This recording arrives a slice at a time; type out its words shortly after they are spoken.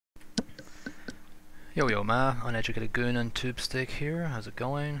Yo yo ma, uneducated goon and tube stick here. How's it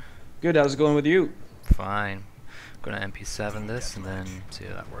going? Good, how's it going with you? Fine. Gonna MP7 this and then see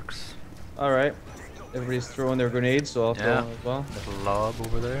how that works. Alright. Everybody's throwing their grenades, so I'll throw Yeah, one as well. little lob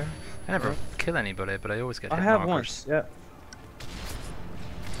over there. I never Yeah. kill anybody, but I always get I hit have markers. once, yeah.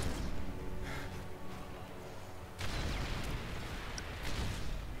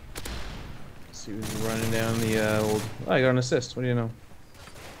 Let's see who's running down the old... Oh, I got an assist. What do you know?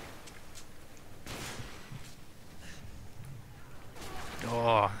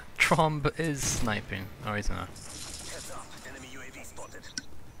 Oh, Tromb is sniping. Oh, he's not. Heads up, enemy UAV spotted.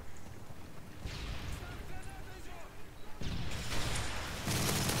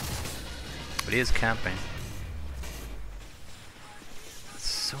 But he is camping. It's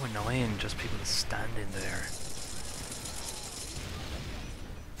so annoying, just people standing there.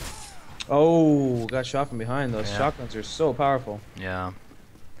 Oh, got shot from behind. Those Yeah. shotguns are so powerful. Yeah.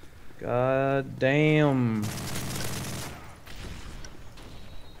 God damn.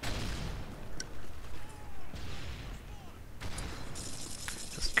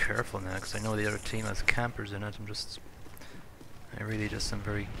 Just careful now, because I know the other team has campers in it. I really just am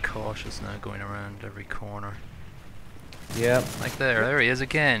very cautious now going around every corner. Yep. Like there he is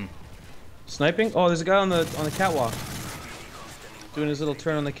again. Sniping? Oh, there's a guy on the catwalk. Doing his little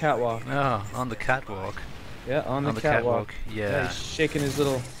turn on the catwalk. Oh, on the catwalk. Yeah, on the On the catwalk. yeah. He's shaking his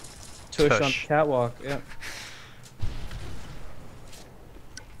little tush on the Tush. catwalk. Yeah.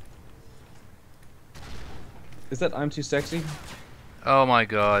 Is that I'm too sexy? Oh my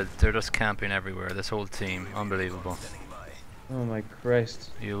god, they're just camping everywhere, this whole team. Unbelievable. Standing by. Oh my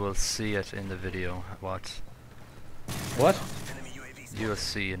Christ. You will see it in the video, what What? Enemy UAV spotted. you will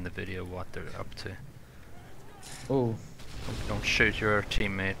see in the video what they're up to. Oh, Don't shoot your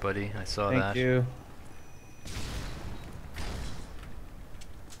teammate, buddy. I saw thank that. you.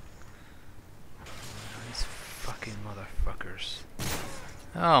 These fucking motherfuckers.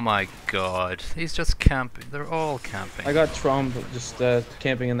 Oh my god, he's just camping. They're all camping. I got Trump just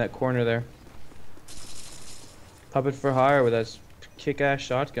camping in that corner there. Puppet for hire with that kick-ass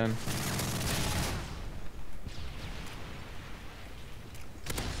shotgun.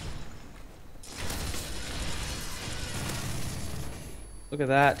 Look at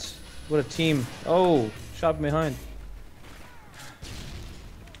that. What a team. Oh, shot from behind.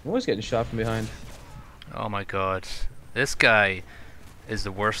 I'm always getting shot from behind. Oh my god. This guy is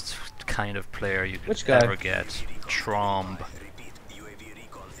the worst kind of player you could Which guy? ever get. Tromb. Repeat, UAV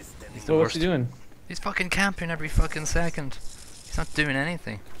recon is standing He's the Well, worst. what's he doing? He's fucking camping every fucking second. He's not doing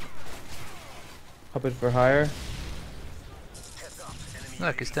anything. Puppet for hire. Heads up, enemy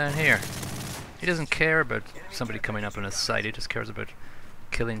Look, he's down here. He doesn't care about somebody coming up on his side. He just cares about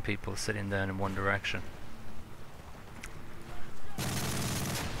killing people sitting down in one direction.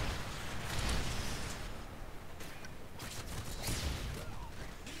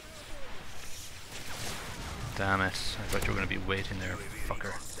 Damn it. I thought you were going to be waiting there,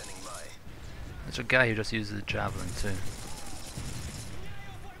 fucker. standing by. There's a guy who just uses a javelin too.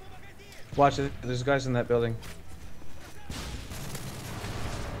 Watch it. There's guys in that building.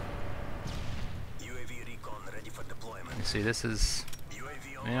 UAV recon ready for deployment. You see, this is...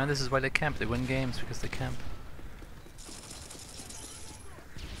 UAV You know, this is why they camp. They win games because they camp.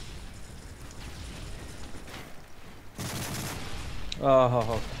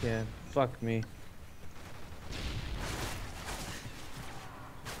 Oh, yeah. Fuck me.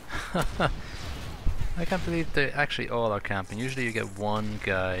 I can't believe they actually all are camping. Usually you get one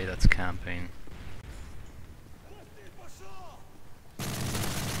guy that's camping.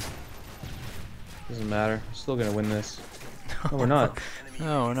 Doesn't matter. We're still gonna win this. No, we're not.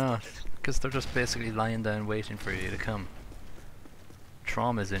 No, we're not. Because they're just basically lying down waiting for you to come.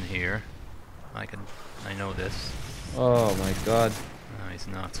 Trom is in here. I know this. Oh my god. No, he's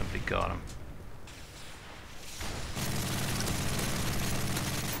not. Somebody got him.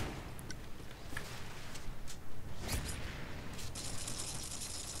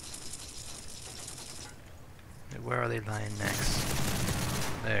 Where are they lying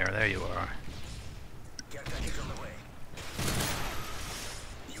next? There you are. Care package on the way.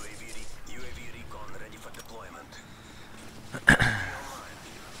 UAV recon ready for deployment.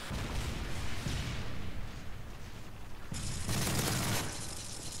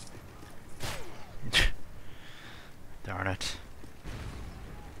 Darn it.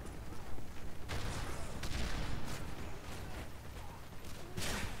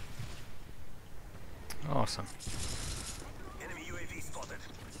 Awesome. Enemy UAV spotted.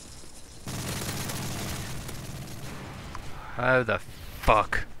 How the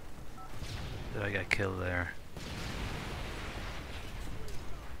fuck did I get killed there?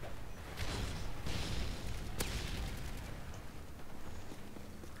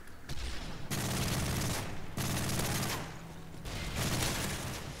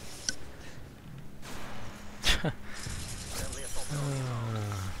 Friendly assault drone inbound.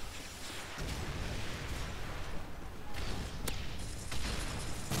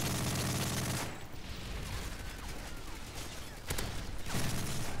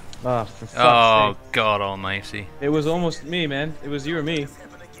 Ah, for fuck's Oh sake. God Almighty! It was almost me, man. It was you or me.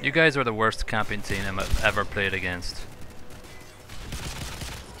 You guys are the worst camping team I've ever played against.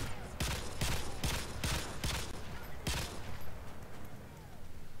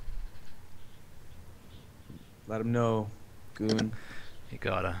 Let him know, goon. You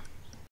gotta.